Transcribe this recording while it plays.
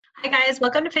Hi guys,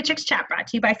 welcome to Fit Chicks Chat, brought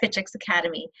to you by Fit Chicks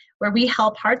Academy, where we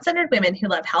help heart-centered women who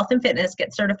love health and fitness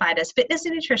get certified as fitness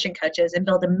and nutrition coaches and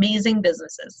build amazing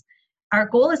businesses. Our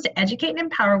goal is to educate and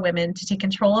empower women to take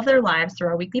control of their lives through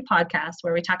our weekly podcast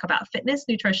where we talk about fitness,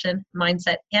 nutrition,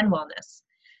 mindset, and wellness.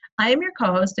 I am your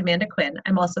co-host, Amanda Quinn.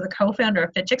 I'm also the co-founder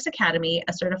of Fit Chicks Academy,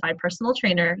 a certified personal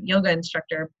trainer, yoga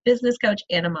instructor, business coach,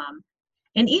 and a mom.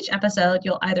 In each episode,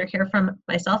 you'll either hear from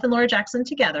myself and Laura Jackson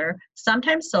together,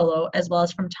 sometimes solo, as well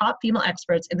as from top female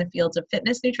experts in the fields of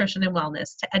fitness, nutrition, and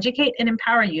wellness to educate and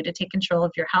empower you to take control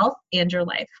of your health and your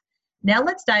life. Now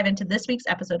let's dive into this week's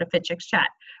episode of Fit Chicks Chat,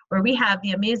 where we have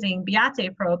the amazing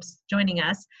Beate Probst joining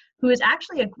us, who is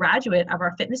actually a graduate of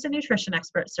our Fitness and Nutrition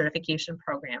Expert Certification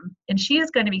Program. And she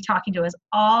is going to be talking to us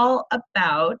all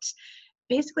about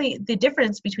basically the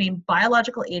difference between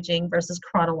biological aging versus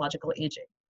chronological aging.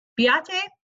 Beate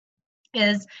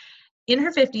is in her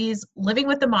 50s, living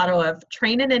with the motto of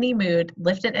train in any mood,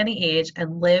 lift at any age,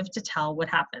 and live to tell what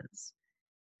happens.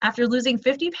 After losing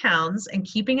 50 pounds and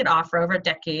keeping it off for over a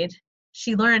decade,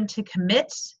 she learned to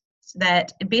commit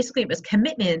that basically it was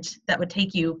commitment that would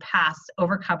take you past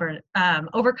overcome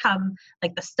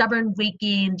like the stubborn weight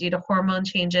gain due to hormone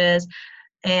changes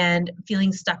and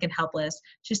feeling stuck and helpless.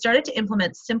 She started to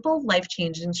implement simple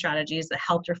life-changing strategies that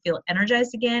helped her feel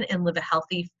energized again and live a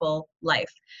healthy, full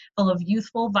life, full of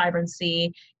youthful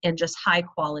vibrancy and just high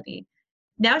quality.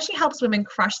 Now she helps women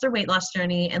crush their weight loss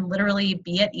journey and literally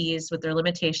be at ease with their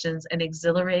limitations and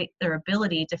exhilarate their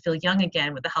ability to feel young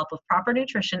again with the help of proper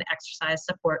nutrition, exercise,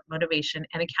 support, motivation,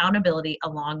 and accountability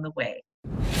along the way.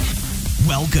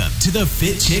 Welcome to the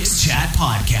Fit Chicks Chat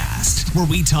podcast, where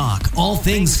we talk all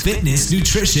things fitness,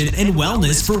 nutrition, and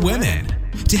wellness for women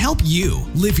to help you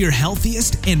live your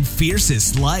healthiest and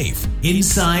fiercest life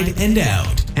inside and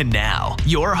out. And now,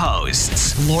 your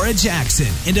hosts, Laura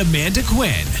Jackson and Amanda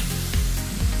Quinn.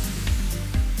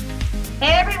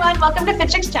 Hey everyone, welcome to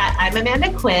Fit Chicks Chat. I'm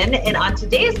Amanda Quinn, and on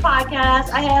today's podcast,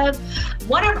 I have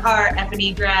one of our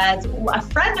F&E grads, a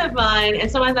friend of mine, and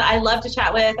someone that I love to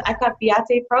chat with. I've got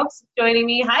Beate Probst joining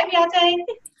me. Hi, Beate.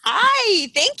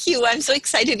 Hi, thank you. I'm so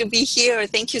excited to be here.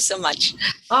 Thank you so much.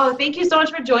 Oh, thank you so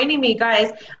much for joining me,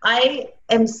 guys. I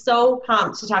am so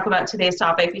pumped to talk about today's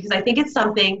topic because I think it's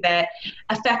something that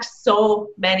affects so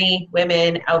many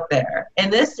women out there.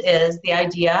 And this is the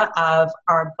idea of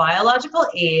our biological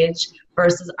age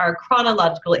versus our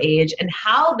chronological age and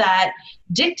how that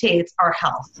dictates our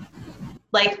health.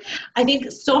 Like, I think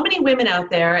so many women out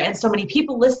there and so many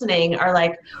people listening are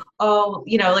like, oh,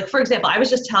 you know, like, for example, I was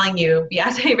just telling you,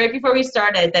 Beate, right before we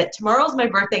started, that tomorrow's my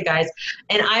birthday, guys.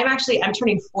 And I'm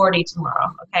turning 40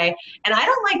 tomorrow, okay? And I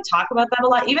don't like talk about that a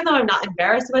lot, even though I'm not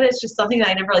embarrassed about it. It's just something that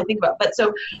I never really think about. But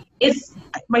so it's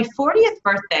my 40th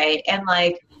birthday and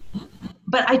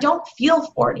but I don't feel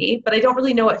 40, but I don't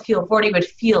really know what 40 would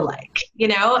feel like, you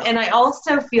know? And I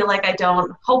also feel like I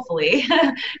don't, hopefully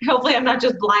I'm not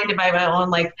just blinded by my own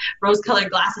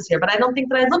rose-colored glasses here, but I don't think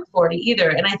that I look 40 either.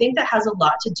 And I think that has a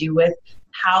lot to do with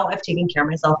how I've taken care of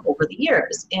myself over the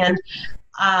years and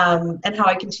how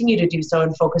I continue to do so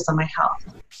and focus on my health.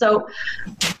 So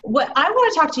what I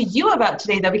want to talk to you about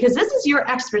today, though, because this is your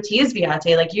expertise,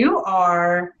 Beate, like you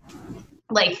are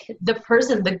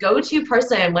the go-to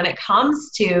person when it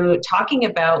comes to talking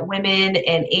about women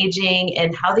and aging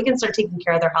and how they can start taking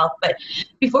care of their health. But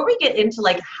before we get into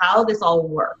how this all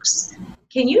works,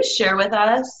 can you share with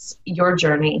us your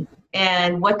journey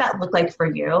and what that looked like for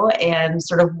you and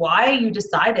sort of why you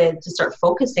decided to start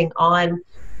focusing on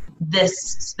this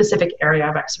specific area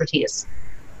of expertise?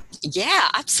 Yeah,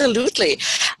 absolutely.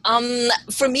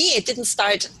 For me, it didn't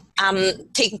start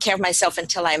taking care of myself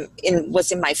until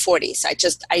was in my 40s.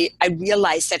 I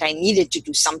realized that I needed to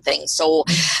do something. So,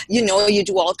 you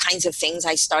do all kinds of things.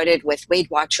 I started with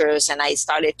Weight Watchers and I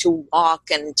started to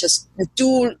walk and just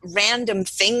do random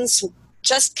things,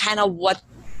 just kind of what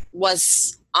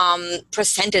was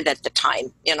presented at the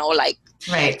time,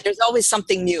 Right. There's always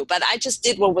something new, but I just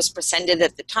did what was presented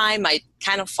at the time. I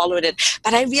kind of followed it,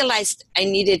 but I realized I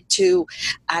needed to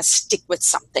stick with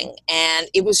something, and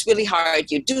it was really hard.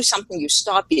 You do something, you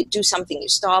stop, you do something, you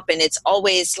stop, and it's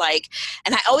always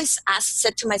and I always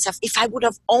said to myself, if I would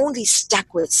have only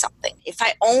stuck with something, if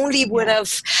I only would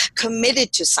have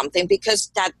committed to something,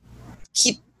 because that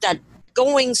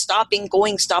going, stopping,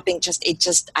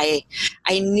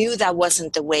 I knew that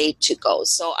wasn't the way to go.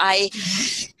 So I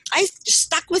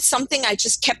stuck with something. I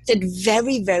just kept it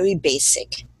very, very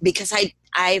basic because I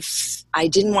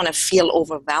didn't want to feel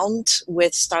overwhelmed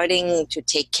with starting to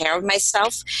take care of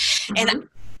myself. Mm-hmm. And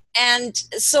And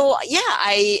so, yeah,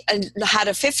 I had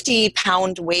a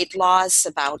 50-pound weight loss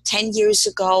about 10 years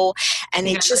ago, and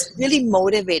it just really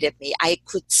motivated me. I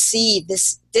could see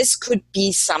this could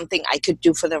be something I could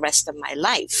do for the rest of my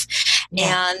life.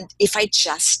 Yeah. And if I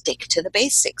just stick to the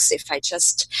basics, if I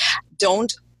just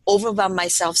don't overwhelm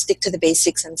myself, stick to the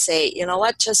basics and say, you know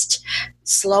what, just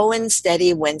slow and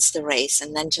steady wins the race.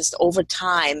 And then just over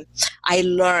time, I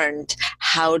learned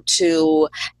how to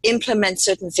implement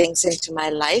certain things into my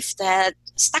life that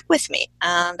stuck with me.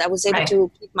 And I was able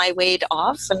to keep my weight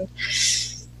off. And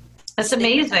that's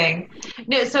amazing.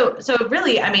 No, so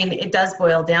really, I mean, it does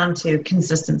boil down to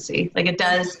consistency. Like it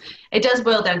does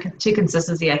boil down to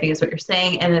consistency, I think is what you're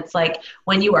saying. And it's like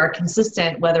when you are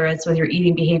consistent, whether it's with your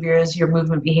eating behaviors, your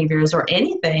movement behaviors, or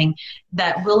anything,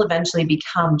 that will eventually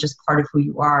become just part of who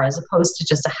you are, as opposed to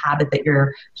just a habit that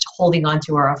you're holding on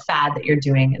to or a fad that you're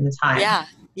doing in the time.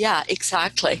 Yeah,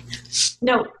 exactly.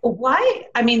 No, why?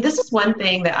 I mean, this is one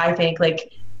thing that I think,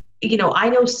 like, you know, I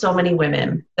know so many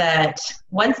women that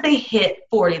once they hit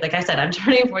 40, like I said, I'm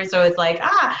turning 40, so it's like,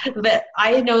 but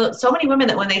I know so many women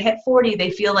that when they hit 40, they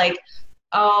feel like,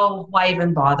 oh, why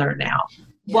even bother now?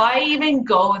 Yeah. Why even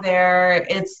go there?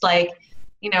 It's like,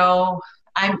 you know,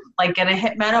 I'm like going to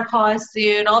hit menopause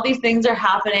soon. All these things are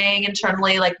happening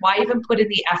internally. Like, why even put in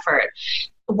the effort?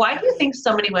 Why do you think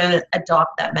so many women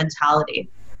adopt that mentality?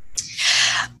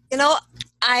 You know,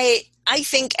 I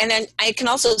think, and then I can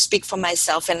also speak for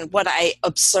myself, and what I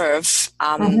observe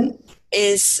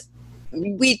is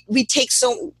we take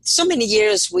so many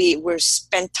years, we're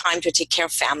spent time to take care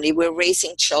of family, we're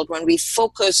raising children, we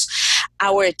focus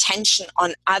our attention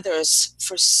on others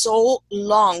for so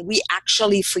long, we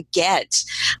actually forget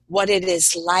what it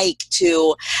is like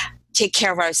to take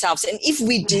care of ourselves. And if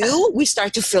we do, we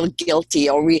start to feel guilty,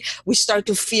 or we start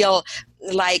to feel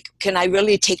like, can I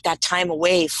really take that time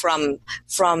away from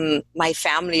my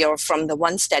family or from the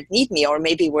ones that need me, or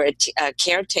maybe we're a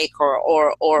caretaker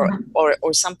or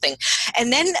something.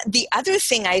 And then the other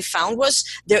thing I found was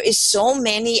there is so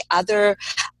many other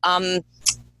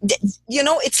you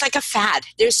know, it's like a fad.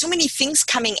 There's so many things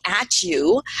coming at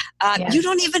you. You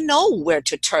don't even know where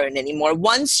to turn anymore.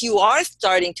 Once you are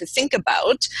starting to think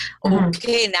about,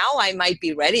 okay, now I might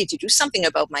be ready to do something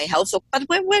about my health, but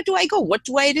where do I go? What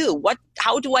do I do?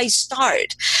 How do I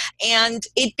start? And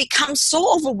it becomes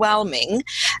so overwhelming.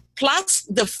 Plus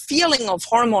the feeling of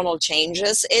hormonal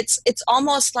changes, it's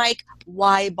almost like,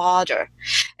 why bother?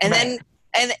 And then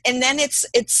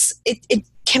it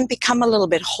can become a little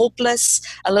bit hopeless,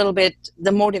 a little bit,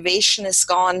 the motivation is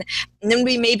gone. And then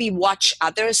we maybe watch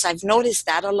others. I've noticed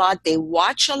that a lot. They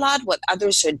watch a lot what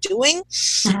others are doing.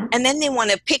 And then they want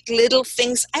to pick little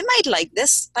things. I might like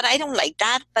this, but I don't like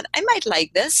that, but I might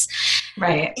like this.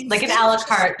 Right. Like an a la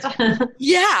carte.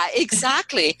 Yeah,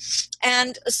 exactly.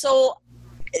 And so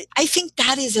I think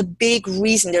that is a big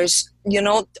reason. There's, you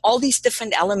know, all these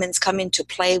different elements come into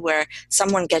play where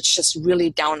someone gets just really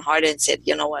downhearted and said,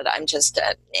 you know what, I'm just,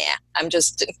 I'm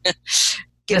just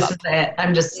give up. This is it.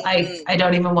 I'm just, I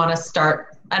don't even want to start.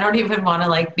 I don't even want to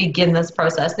like begin this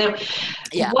process. Now,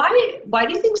 why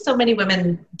do you think so many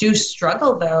women do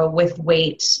struggle though with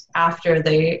weight after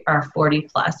they are 40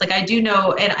 plus? Like I do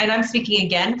know, and I'm speaking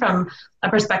again from a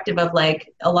perspective of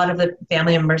like a lot of the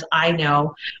family members I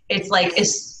know, it's like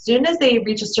as soon as they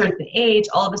reach a certain age,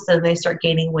 all of a sudden they start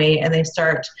gaining weight and they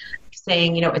start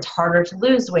saying, you know, it's harder to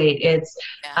lose weight. It's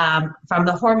from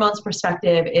the hormones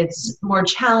perspective, it's more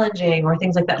challenging or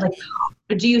things like that. Like,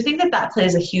 do you think that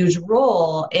plays a huge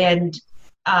role? And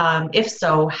if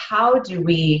so, how do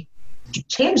we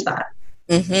change that?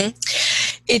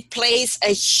 It plays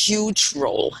a huge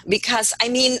role because, I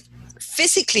mean,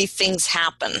 physically things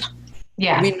happen.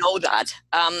 Yeah, we know that.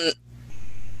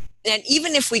 And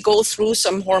even if we go through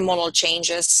some hormonal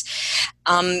changes,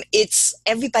 it's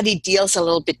everybody deals a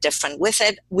little bit different with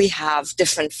it. We have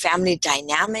different family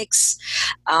dynamics.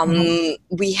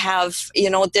 We have, you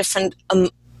know, different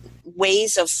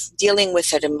ways of dealing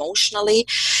with it emotionally.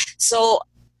 So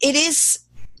it is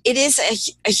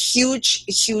a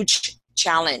huge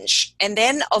challenge. And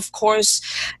then, of course,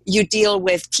 you deal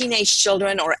with teenage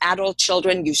children or adult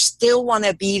children. You still want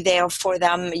to be there for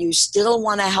them. You still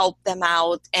want to help them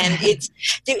out. And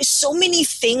there is so many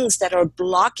things that are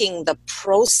blocking the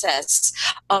process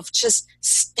of just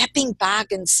stepping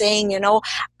back and saying, you know,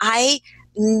 I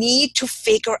need to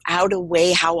figure out a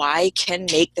way how I can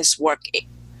make this work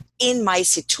in my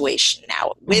situation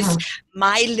now, with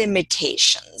my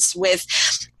limitations, with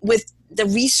the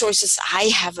resources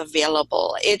I have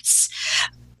available. It's,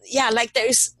 like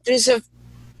there's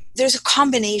there's a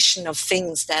combination of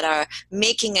things that are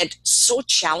making it so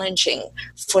challenging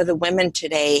for the women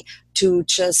today to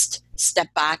just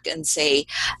step back and say,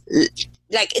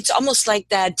 like, it's almost like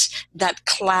that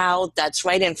cloud that's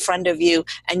right in front of you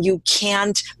and you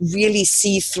can't really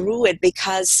see through it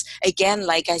because, again,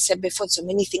 like I said before, so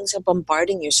many things are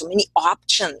bombarding you, so many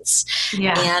options.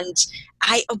 Yeah. And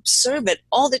I observe it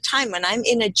all the time when I'm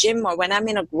in a gym or when I'm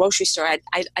in a grocery store.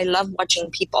 I love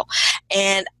watching people,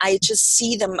 and I just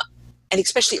see them, and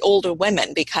especially older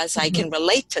women, because I can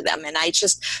relate to them, and I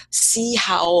just see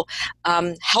how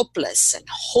helpless and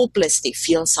hopeless they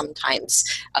feel sometimes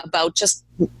about just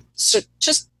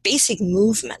basic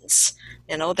movements,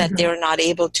 that they're not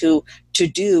able to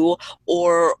do,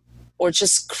 or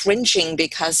just cringing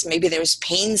because maybe there's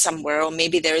pain somewhere, or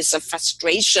maybe there is a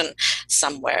frustration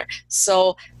somewhere.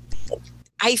 So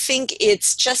I think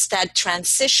it's just that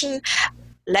transition,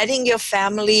 letting your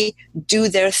family do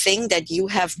their thing that you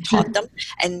have taught them,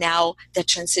 and now the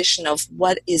transition of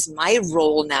what is my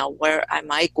role now, where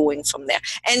am I going from there?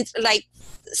 And like,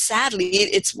 sadly,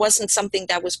 it wasn't something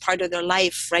that was part of their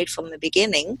life right from the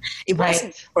beginning. It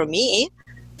wasn't for me.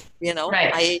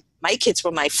 My kids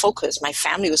were my focus. My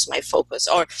family was my focus.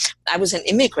 Or I was an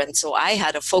immigrant, so I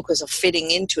had a focus of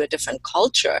fitting into a different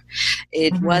culture.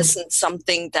 It wasn't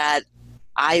something that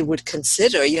I would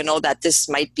consider, that this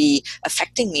might be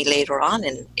affecting me later on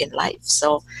in life.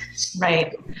 So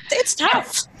it's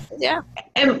tough. Yeah.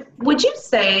 And would you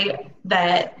say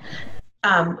that,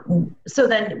 so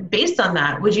then based on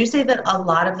that, would you say that a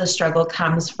lot of the struggle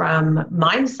comes from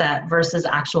mindset versus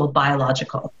actual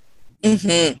biological?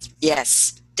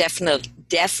 Yes,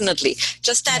 definitely.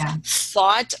 Just that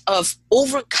thought of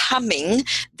overcoming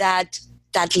that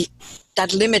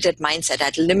limited mindset,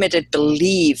 that limited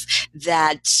belief,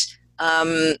 that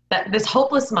this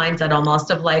hopeless mindset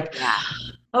almost of like,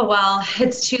 oh, well,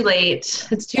 it's too late.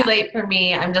 It's too late for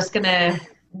me. I'm just going to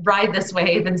ride this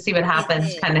wave and see what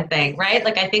happens kind of thing, right?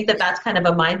 Like, I think that that's kind of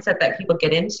a mindset that people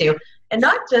get into, and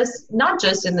not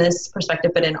just in this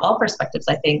perspective, but in all perspectives,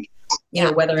 I think,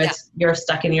 whether it's you're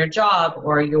stuck in your job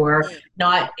or you're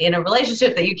not in a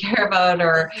relationship that you care about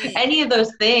or any of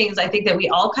those things. I think that we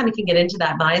all kind of can get into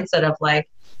that mindset of like,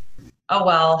 oh,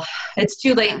 well, it's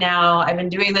too late now. I've been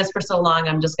doing this for so long.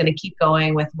 I'm just going to keep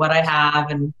going with what I have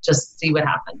and just see what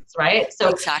happens. Right. So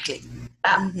exactly.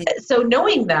 So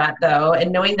knowing that though,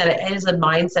 and knowing that it is a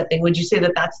mindset thing, would you say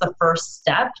that that's the first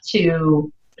step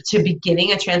to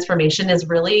beginning a transformation, is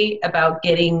really about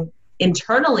getting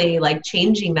internally, like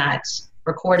changing that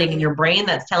recording in your brain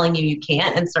that's telling you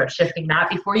can't, and start shifting that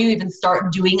before you even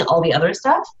start doing all the other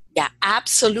stuff? Yeah,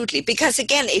 absolutely. Because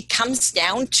again, it comes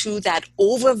down to that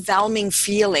overwhelming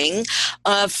feeling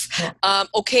of,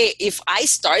 okay, if I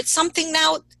start something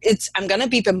now, I'm going to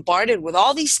be bombarded with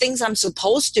all these things I'm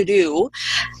supposed to do,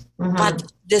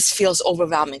 but this feels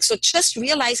overwhelming. So just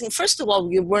realizing, first of all,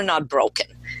 we're not broken.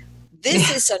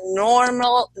 This is a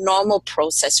normal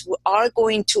process. We are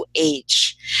going to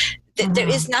age. There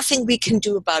is nothing we can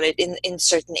do about it in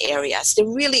certain areas. There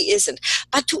really isn't.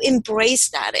 But to embrace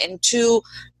that and to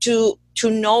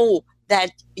know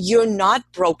that you're not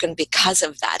broken because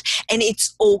of that. And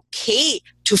it's okay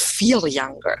to feel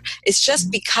younger. It's just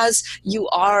because you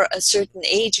are a certain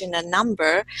age and a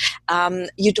number,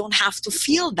 you don't have to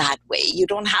feel that way. You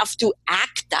don't have to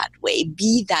act that way,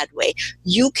 be that way.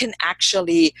 You can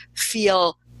actually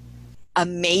feel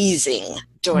amazing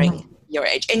during your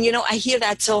age. And I hear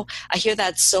that so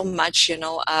much,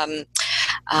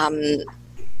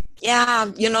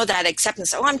 that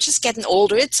acceptance. Oh, I'm just getting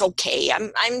older. It's okay.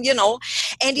 I'm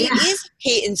and it is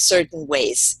okay in certain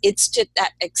ways. It's just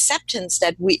that acceptance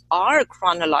that we are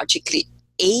chronologically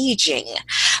aging,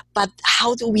 but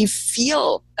how do we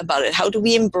feel about it? How do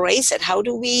we embrace it? How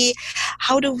do we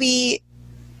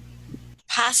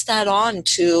pass that on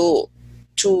to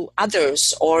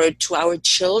others, or to our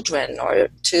children, or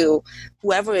to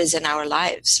whoever is in our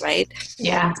lives, right?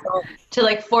 Yeah. So, to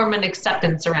like form an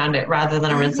acceptance around it rather than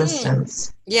a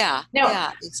resistance. Yeah. Now,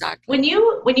 yeah, exactly. When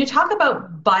you talk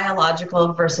about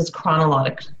biological versus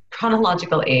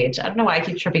chronological age, I don't know why I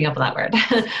keep tripping up on that word,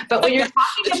 but when you're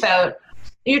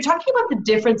talking about the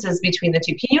differences between the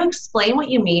two, can you explain what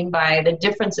you mean by the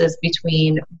differences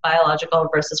between biological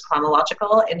versus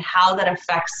chronological, and how that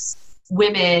affects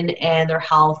women and their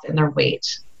health and their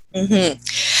weight?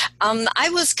 I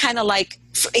was kind of like,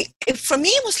 for me,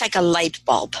 it was like a light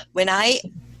bulb when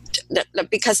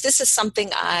because this is something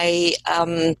I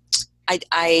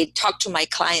talk to my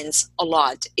clients a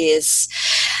lot, is,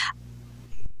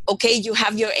 okay, you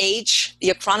have your age,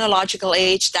 your chronological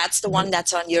age. That's the one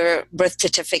that's on your birth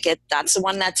certificate. That's the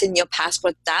one that's in your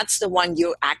passport. That's the one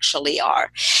you actually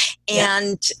are.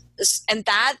 And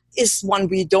that is one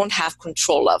we don't have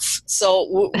control of. So,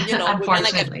 we're going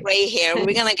to get gray hair,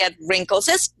 we're going to get wrinkles.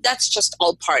 That's just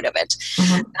all part of it.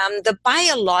 The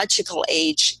biological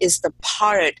age is the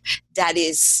part that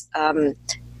is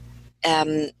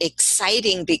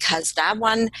exciting, because that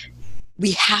one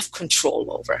we have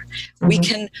control over. We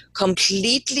can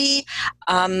completely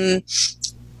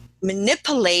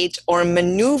manipulate or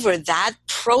maneuver that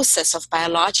process of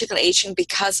biological aging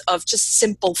because of just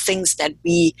simple things that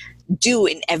we do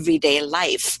in everyday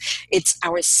life. It's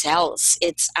our cells,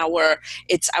 it's our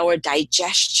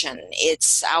digestion,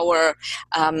 it's our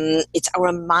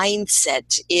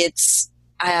mindset, it's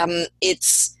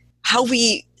how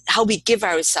we give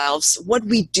ourselves, what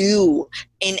we do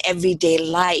in everyday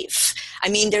life. I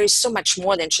mean, there is so much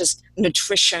more than just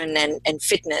nutrition and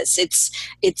fitness.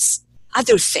 It's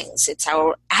other things. It's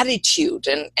our attitude.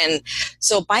 And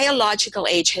so biological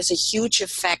age has a huge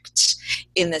effect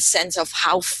in the sense of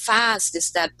how fast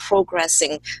is that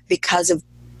progressing because of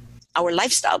our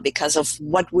lifestyle, because of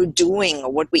what we're doing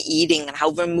or what we're eating and how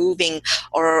we're moving,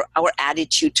 or our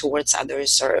attitude towards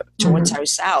others or towards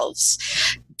ourselves.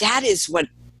 That is what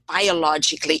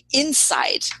biologically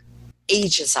inside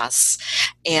ages us.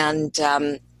 And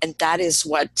that is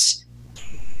what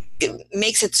it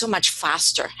makes it so much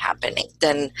faster happening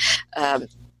than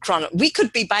we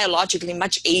could be biologically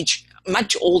much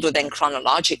older than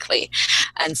chronologically,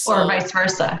 and so, or vice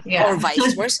versa. Or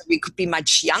vice versa, we could be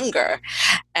much younger.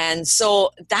 And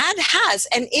so that has,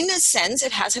 and in a sense,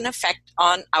 it has an effect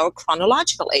on our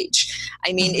chronological age.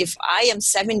 I mean, if I am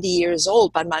 70 years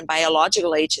old, but my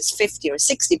biological age is 50 or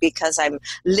 60 because I'm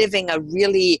living a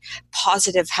really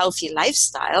positive, healthy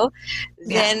lifestyle,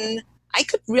 then I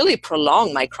could really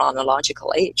prolong my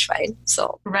chronological age, right?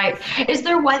 So, right. Is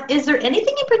there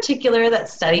anything in particular that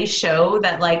studies show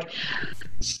that, like,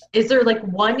 is there like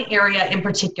one area in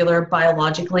particular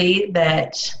biologically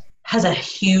that has a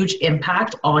huge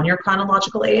impact on your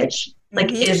chronological age?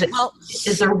 Like, is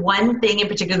there one thing in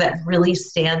particular that really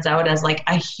stands out as like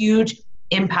a huge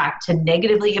impact to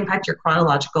negatively impact your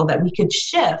chronological that we could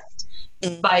shift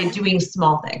by doing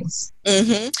small things?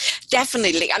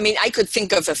 Definitely. I mean, I could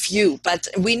think of a few, but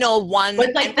we know one.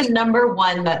 What's like the number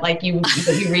one that like you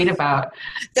read about?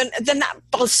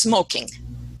 Both smoking.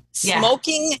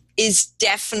 Smoking is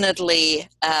definitely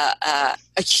a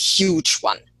huge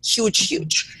one.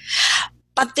 Huge.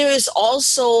 But there is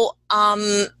also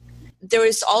one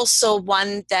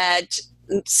that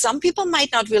some people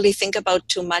might not really think about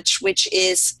too much, which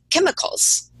is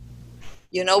chemicals.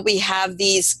 You know, we have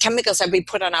these chemicals that we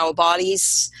put on our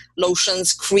bodies,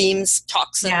 lotions, creams,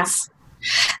 toxins.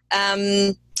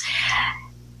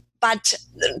 But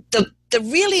the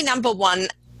really number one,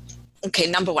 I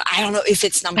don't know if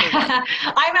it's number one.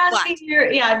 I'm asking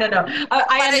no.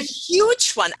 But a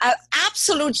huge one, an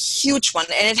absolute huge one.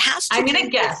 And it has to I'm going to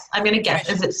guess.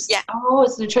 Is it? Oh,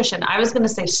 it's nutrition. I was going to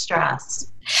say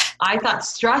stress. I thought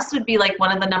stress would be like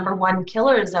one of the number one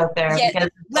killers out there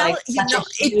because it's such a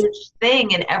huge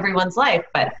thing in everyone's life.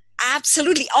 But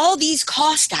absolutely, all these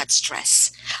cause that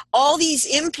stress. All these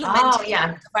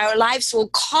implementations of our lives will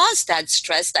cause that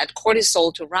stress, that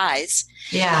cortisol to rise.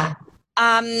 Yeah.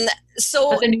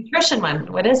 So the nutrition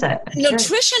one, what is it?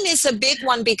 Nutrition is a big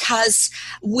one because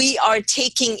we are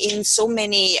taking in so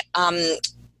many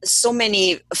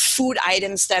food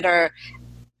items that are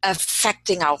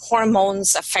affecting our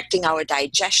hormones, affecting our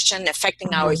digestion,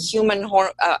 affecting our human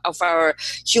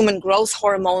growth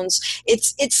hormones.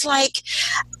 It's like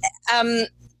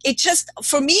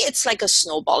for me, it's like a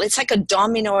snowball. It's like a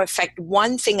domino effect.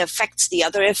 One thing affects the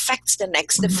other, affects the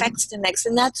next, affects the next.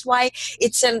 And that's why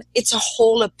it's a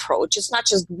whole approach. It's not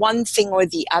just one thing or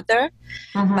the other,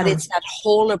 but it's that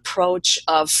whole approach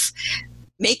of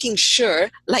making sure,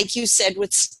 like you said,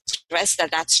 with stress,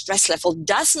 that stress level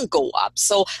doesn't go up.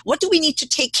 So what do we need to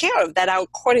take care of that our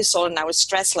cortisol and our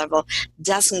stress level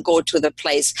doesn't go to the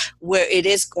place where it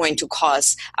is going to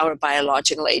cause our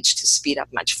biological age to speed up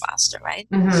much faster, right?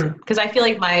 Because I feel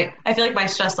like my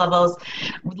stress levels,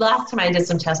 last time I did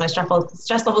some tests, my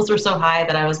stress levels were so high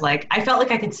that I was like, I felt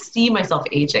like I could see myself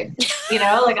aging, you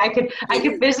know, like I could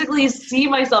physically see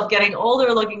myself getting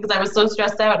older looking because I was so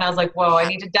stressed out. And I was like, whoa, I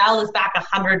need to dial this back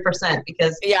 100%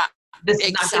 because this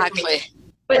is not good for me.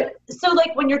 But so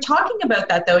like when you're talking about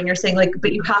that though, and you're saying like,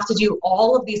 but you have to do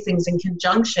all of these things in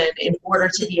conjunction in order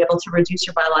to be able to reduce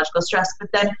your biological stress.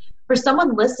 But then for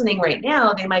someone listening right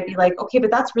now, they might be like, okay,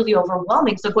 but that's really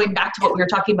overwhelming. So going back to what we were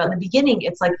talking about in the beginning,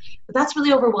 it's like, but that's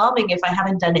really overwhelming if I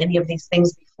haven't done any of these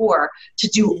things before to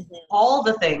do all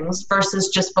the things versus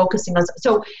just focusing on.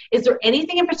 So is there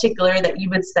anything in particular that you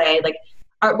would say, like,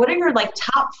 what are your like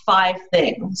top 5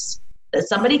 things that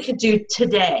somebody could do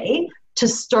today to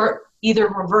start either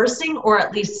reversing or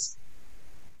at least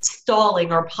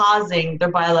stalling or pausing their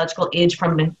biological age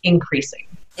from increasing?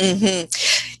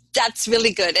 That's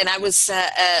really good. And I was,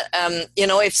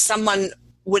 if someone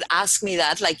would ask me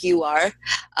that, like you are,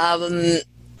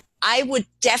 I would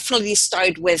definitely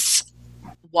start with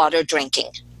water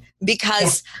drinking,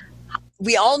 because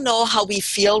we all know how we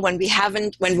feel when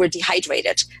we're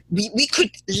dehydrated. We could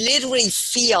literally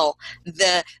feel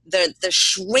the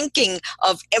shrinking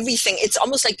of everything. It's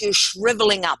almost like you're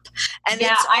shriveling up. And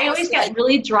I always get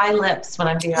really dry lips when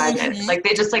I'm dehydrated. Like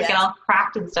they just get all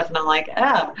cracked and stuff, and I'm like,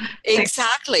 oh.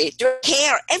 Exactly. Your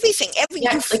hair, everything.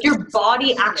 Like your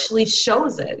body actually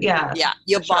shows it. Yeah. Yeah,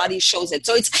 your body shows it.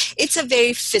 So it's a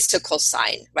very physical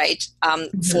sign, right?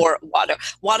 For water.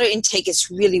 Water intake is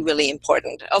really, really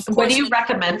important. Of course. What do you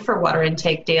recommend for water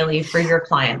intake daily for your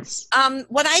clients?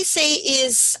 What I say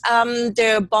is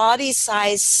their body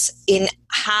size in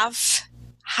half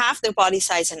their body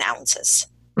size in ounces.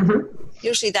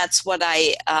 Usually that's what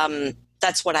I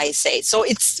say. So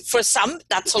it's, for some,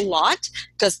 that's a lot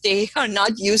because they are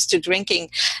not used to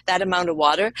drinking that amount of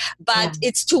water, but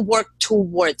it's to work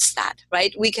towards that,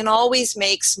 right? We can always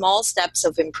make small steps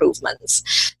of improvements.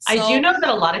 So, I do know that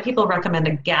a lot of people recommend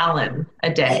a gallon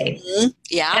a day.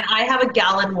 Yeah. And I have a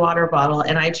gallon water bottle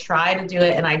and I try to do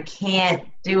it and I can't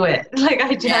do it. Like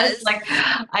I just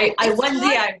I one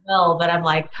day I will, but I'm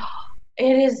like,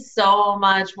 it is so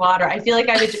much water. I feel like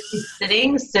I would just be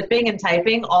sitting, sipping, and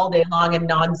typing all day long and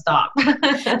nonstop.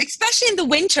 Especially in the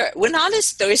winter. We're not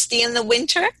as thirsty in the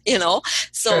winter,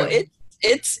 so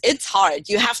it's hard.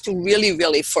 You have to really,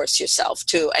 really force yourself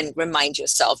to and remind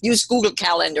yourself. Use Google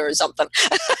Calendar or something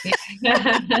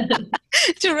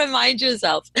to remind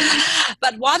yourself.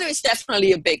 But water is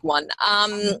definitely a big one.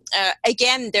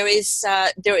 Again, there is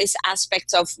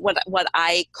aspects of what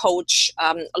I coach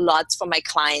lots for my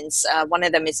clients. One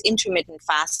of them is intermittent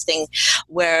fasting,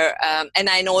 where and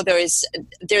I know there's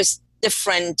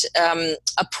different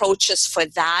approaches for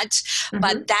that,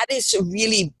 but that is a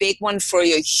really big one for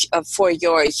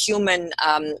your human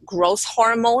growth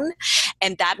hormone,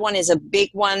 and that one is a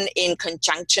big one in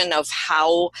conjunction of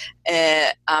how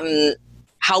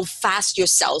fast your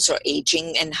cells are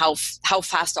aging and how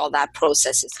fast all that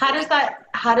process is. How does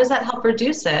that help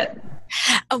reduce it?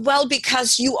 Well,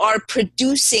 because you are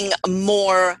producing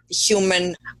more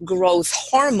human growth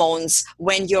hormones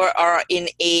when you are in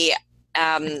a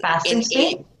fasting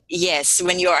state? Yes,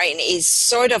 when you are in a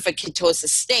sort of a ketosis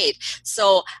state.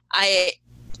 So I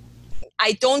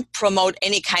don't promote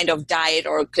any kind of diet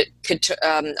or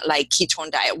like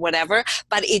ketone diet, whatever,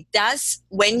 but it does,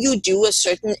 when you do a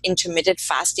certain intermittent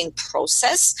fasting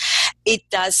process, it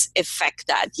does affect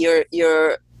that.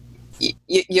 Your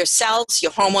cells,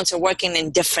 your hormones are working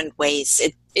in different ways.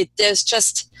 It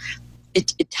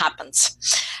happens.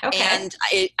 Okay. And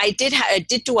I did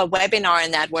do a webinar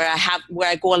on that where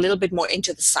I go a little bit more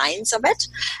into the science of it.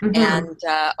 And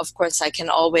of course I can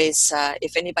always,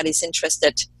 if anybody's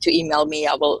interested to email me,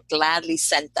 I will gladly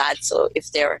send that. So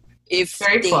if they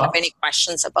have any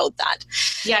questions about that.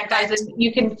 Yeah, guys, and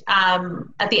you can,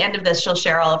 at the end of this, she'll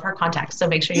share all of her contacts. So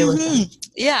make sure you listen.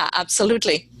 Yeah,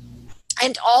 absolutely.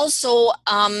 And also,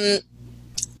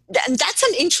 and that's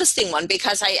an interesting one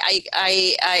because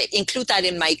I include that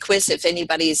in my quiz if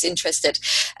anybody is interested.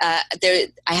 I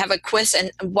have a quiz,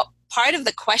 and what part of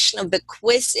the question of the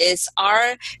quiz is: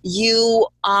 how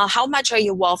much are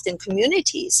you involved in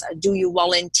communities? Do you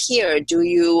volunteer? Do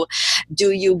you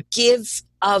give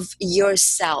of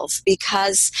yourself?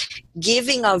 Because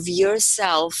giving of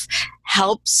yourself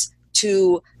helps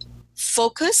to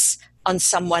focus on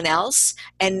someone else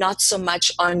and not so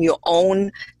much on your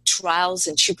own trials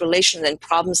and tribulations and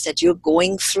problems that you're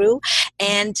going through.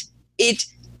 And it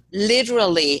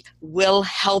literally will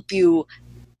help you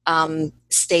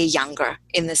stay younger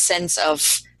in the sense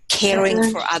of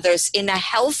caring for others in a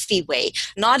healthy way,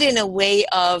 not in a way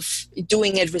of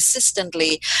doing it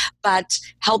resistantly, but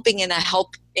helping in a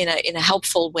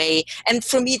helpful way. And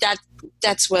for me,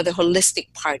 that's where the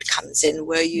holistic part comes in,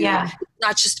 where it's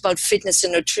not just about fitness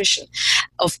and nutrition.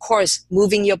 Of course,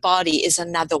 moving your body is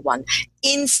another one.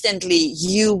 Instantly,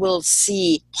 you will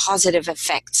see positive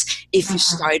effects if you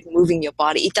start moving your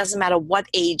body. It doesn't matter what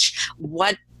age,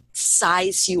 what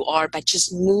size you are, but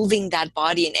just moving that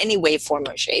body in any way, form,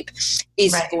 or shape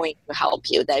is going to help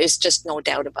you. There is just no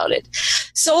doubt about it.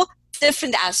 So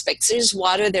different aspects. There's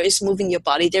water, there is moving your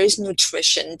body, there is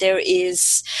nutrition, there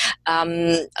is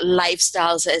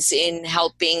lifestyles, as in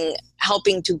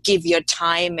helping to give your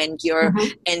time and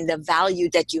and the value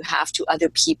that you have to other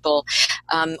people.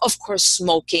 Of course,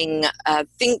 smoking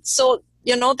things. So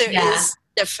there is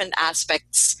different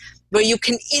aspects where you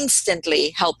can instantly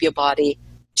help your body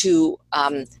to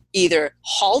either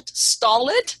stall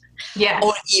it, Yes.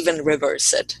 or even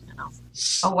reverse it.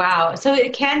 Oh, wow. So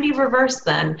it can be reversed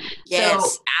then.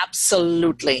 Yes, So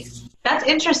absolutely. that's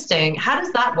interesting. How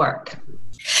does that work?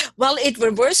 Well, it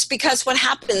reversed because what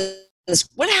happens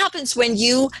when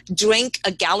you drink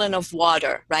a gallon of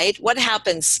water, right? What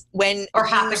happens when Or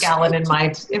half a gallon in my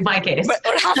case.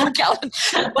 or half a gallon.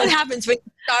 What happens when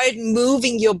you start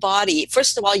moving your body?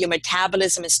 First of all, your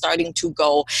metabolism is starting to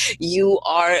go. You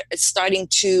are starting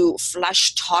to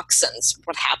flush toxins.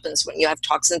 What happens when you have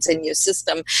toxins in your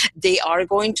system? They are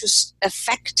going to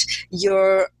affect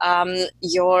your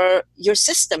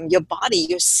system, your body,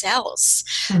 your cells.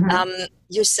 Mm-hmm.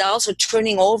 Your cells are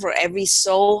turning over every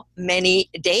so many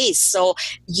days. So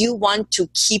you want to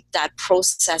keep that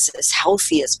process as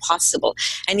healthy as possible.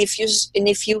 And if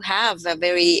you have a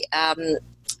very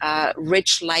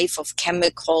rich life of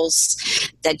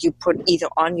chemicals that you put either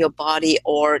on your body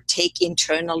or take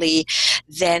internally,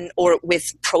 or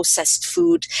with processed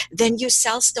food, then your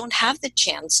cells don't have the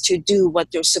chance to do what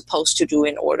they're supposed to do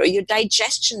in order. Your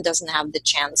digestion doesn't have the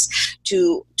chance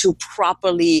to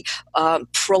properly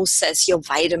process your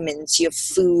vitamins, your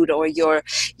food, or your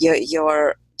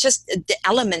just the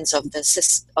elements of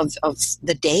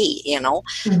the day,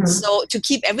 Mm-hmm. So to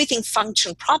keep everything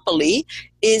function properly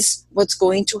is what's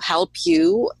going to help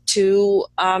you to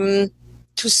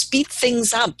speed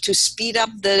things up, to speed up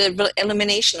the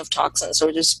elimination of toxins,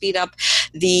 or to speed up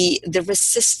the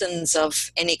resistance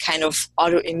of any kind of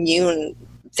autoimmune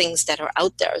things that are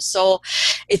out there. So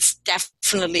it's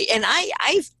definitely, and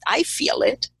I feel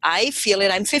it.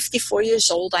 I'm 54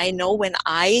 years old. I know when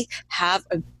I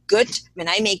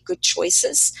make good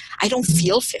choices, I don't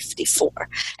feel 54.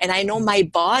 And I know my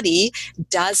body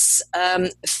does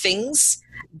things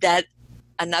that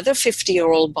another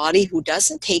 50-year-old body who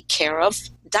doesn't take care of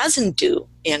doesn't do,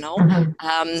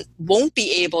 Mm-hmm. Won't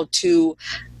be able to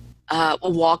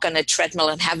walk on a treadmill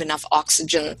and have enough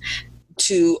oxygen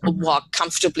to walk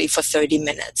comfortably for 30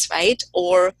 minutes, right?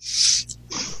 Or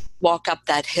walk up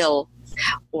that hill,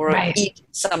 or eat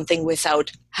something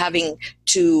without having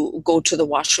to go to the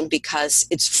washroom because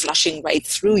it's flushing right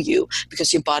through you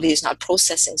because your body is not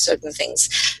processing certain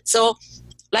things. So,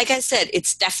 like I said,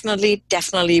 it's definitely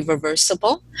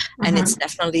reversible, and it's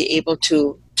definitely able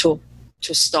to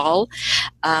stall.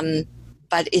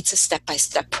 But it's a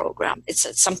step-by-step program. It's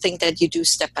something that you do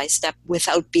step-by-step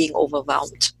without being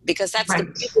overwhelmed, because that's the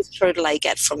biggest hurdle I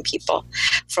get from people,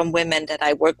 from women that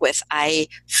I work with. I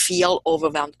feel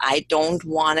overwhelmed. I don't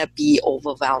want to be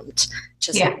overwhelmed.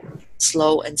 Just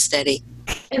slow and steady.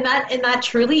 And that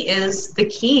truly is the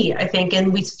key, I think.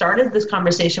 And we started this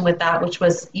conversation with that, which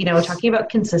was, talking about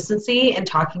consistency and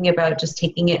talking about just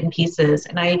taking it in pieces.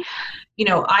 And I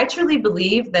truly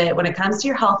believe that when it comes to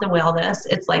your health and wellness,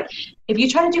 it's like, if you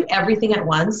try to do everything at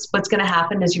once, what's going to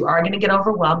happen is you are going to get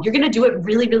overwhelmed. You're going to do it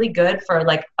really, really good for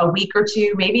like a week or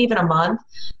two, maybe even a month.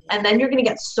 And then you're going to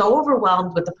get so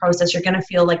overwhelmed with the process. You're going to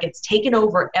feel like it's taken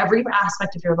over every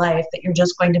aspect of your life that you're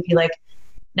just going to be like,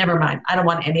 never mind, I don't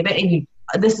want any of it. And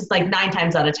this is like 9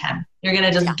 times out of 10. You're going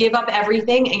to just give up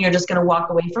everything, and you're just going to walk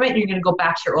away from it, and you're going to go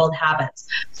back to your old habits.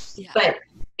 Yeah. But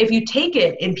if you take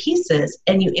it in pieces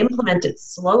and you implement it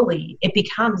slowly, it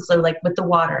becomes so, like with the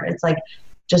water, it's like,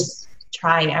 just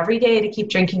try every day to keep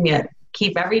drinking it.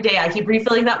 Every day. I keep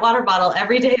refilling that water bottle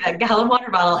every day, that gallon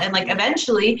water bottle. And like,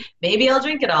 eventually maybe I'll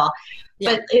drink it all,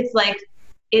 but it's like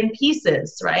in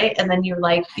pieces. Right. And then you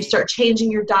start changing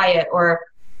your diet or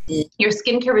your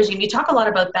skincare regime. You talk a lot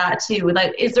about that too.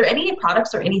 Like, is there any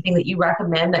products or anything that you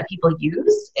recommend that people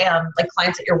use, like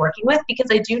clients that you're working with?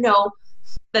 Because I do know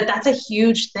that that's a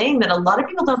huge thing that a lot of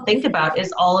people don't think about,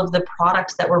 is all of the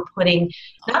products that we're putting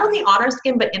not only on our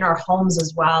skin, but in our homes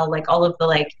as well. Like all of the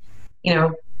like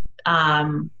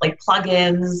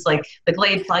plugins, like the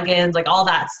Glade plugins, like all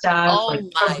that stuff. Oh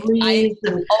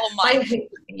my.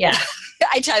 Yeah.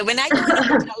 I tell you, when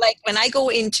I go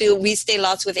into, we stay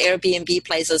lots with Airbnb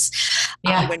places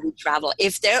when we travel.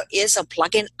 If there is a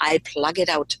plugin, I plug it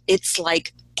out. It's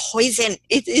like poison.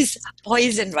 It is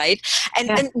poison, right?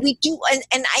 And we do,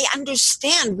 and I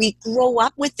understand. We grow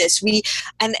up with this. We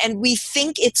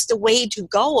think it's the way to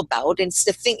go about. It's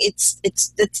the thing. It's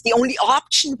the only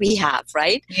option we have,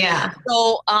 right? Yeah.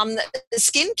 So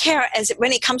skincare,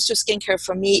 when it comes to skincare,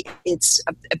 for me, it's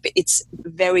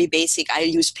very basic. I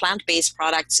use plant-based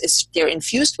products. They're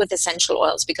infused with essential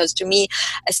oils, because to me,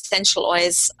 essential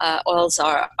oils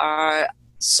are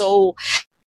so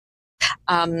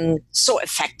so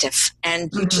effective, and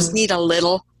you just need a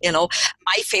little.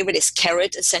 My favorite is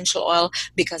carrot essential oil,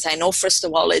 because I know, first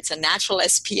of all, it's a natural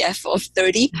SPF of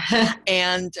 30,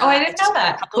 and I didn't know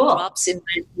that. A couple Cool. drops in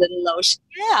my little lotion.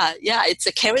 Yeah, it's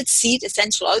a carrot seed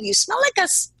essential oil. You smell like a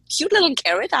cute little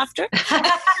carrot after,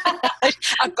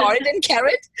 a garden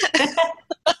carrot.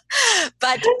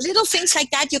 But little things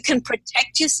like that, you can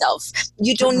protect yourself.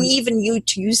 You don't even need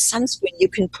to use sunscreen. You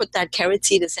can put that carrot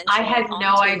seed essential oil. I had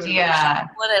no idea.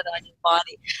 Put it on your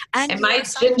body. And my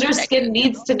ginger skin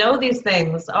needs to know these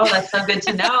things. Oh, that's so good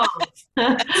to know.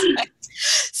 Right.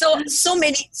 So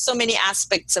many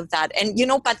aspects of that. And,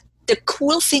 but the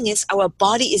cool thing is our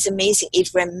body is amazing. It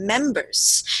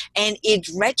remembers and it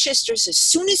registers. As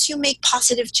soon as you make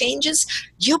positive changes,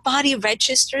 your body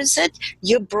registers it,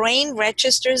 your brain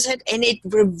registers it, and it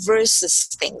reverses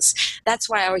things. That's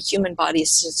why our human body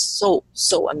is just so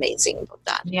amazing about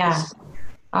that. Yeah.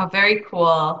 Oh, very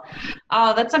cool.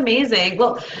 Oh, that's amazing.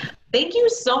 Well, thank you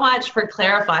so much for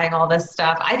clarifying all this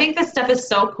stuff. I think this stuff is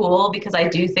so cool, because I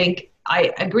do think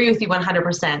I agree with you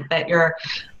 100% that your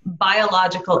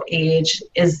biological age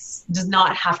does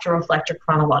not have to reflect your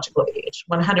chronological age.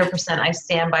 100%. I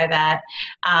stand by that.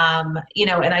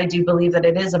 And I do believe that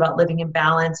it is about living in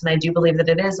balance. And I do believe that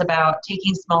it is about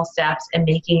taking small steps and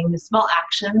making small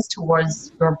actions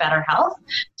towards your better health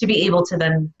to be able to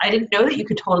then, I didn't know that you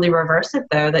could totally reverse it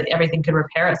though, that everything could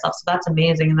repair itself. So that's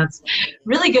amazing. And that's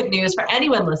really good news for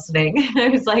anyone listening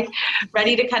who's like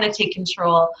ready to kind of take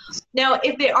control. Now,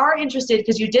 if they are interested,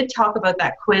 because you did talk about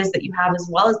that quiz that you have as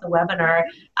well as the webinar,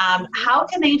 how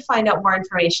can they find out more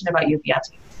information about you, Beate?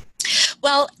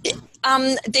 Well,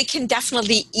 they can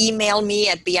definitely email me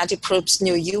at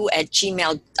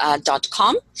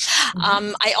beateprobstnewyou@gmail.com.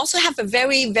 I also have a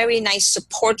very, very nice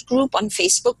support group on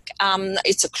Facebook.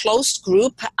 It's a closed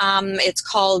group. It's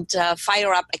called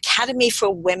Fire Up Academy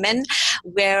for Women,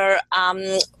 where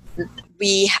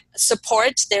we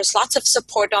support. There's lots of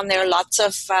support on there, lots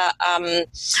of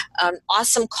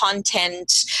awesome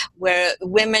content where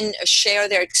women share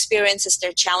their experiences,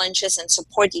 their challenges, and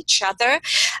support each other.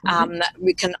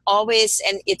 We can always,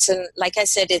 and like I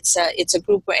said, it's a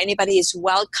group where anybody is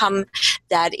welcome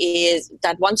that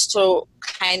wants to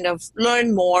kind of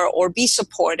learn more or be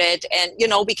supported. And,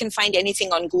 we can find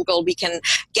anything on Google. We can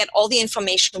get all the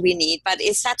information we need, but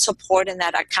it's that support and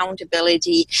that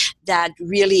accountability that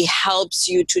really helps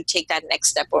you to take that next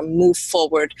step or move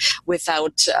forward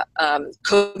without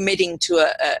committing to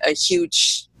a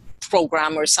huge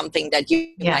program or something that you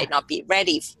might not be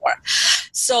ready for.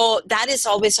 So that is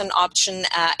always an option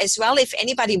as well. If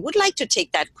anybody would like to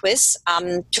take that quiz,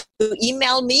 to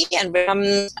email me and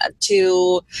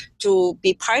to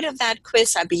be part of that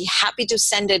quiz, I'd be happy to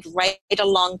send it right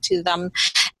along to them.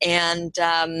 And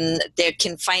they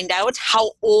can find out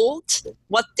how old,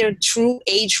 what their true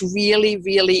age really,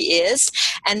 really is,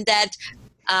 and that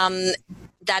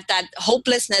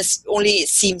hopelessness only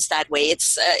seems that way.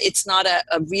 It's not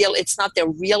it's not their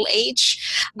real age.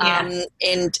 And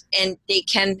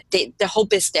the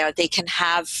hope is there. They can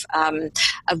have a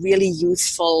really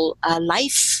youthful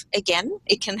life again.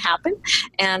 It can happen.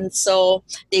 And so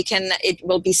it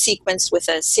will be sequenced with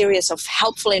a series of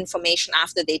helpful information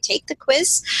after they take the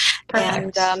quiz.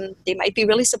 Perfect. And they might be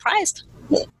really surprised.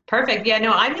 Perfect. Yeah,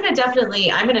 no, I'm going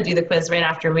to do the quiz right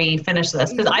after we finish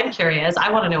this, because I'm curious. I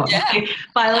want to know what my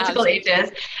biological age is.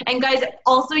 And guys,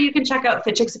 also you can check out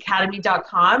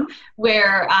fitchicksacademy.com,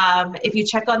 where if you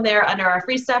check on there under our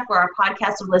free stuff where our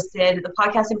podcasts are listed, the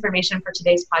podcast information for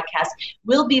today's podcast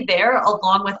will be there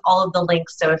along with all of the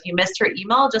links. So if you missed her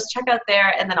email, just check out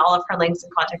there, and then all of her links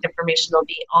and contact information will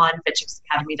be on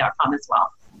fitchicksacademy.com as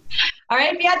well. All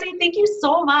right, Beate, thank you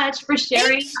so much for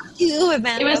sharing. Thank you,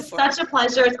 Amanda. It was such a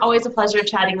pleasure. It's always a pleasure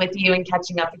chatting with you and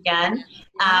catching up again.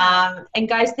 And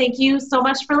guys, thank you so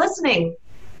much for listening.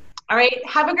 All right,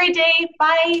 have a great day.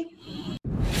 Bye.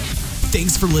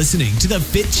 Thanks for listening to the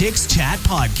Fit Chicks Chat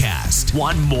Podcast.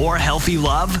 Want more healthy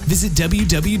love? Visit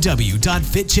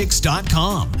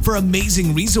www.fitchicks.com for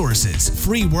amazing resources,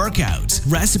 free workouts,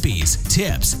 recipes,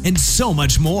 tips, and so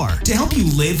much more to help you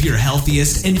live your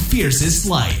healthiest and fiercest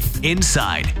life,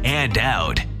 inside and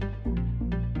out.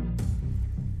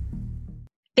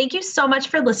 Thank you so much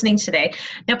for listening today.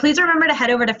 Now, please remember to head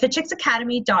over to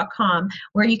fitchicksacademy.com,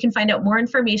 where you can find out more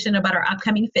information about our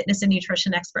upcoming fitness and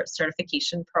nutrition expert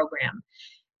certification program.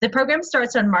 The program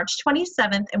starts on March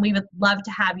 27th, and we would love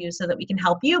to have you so that we can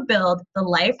help you build the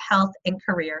life, health, and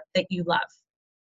career that you love.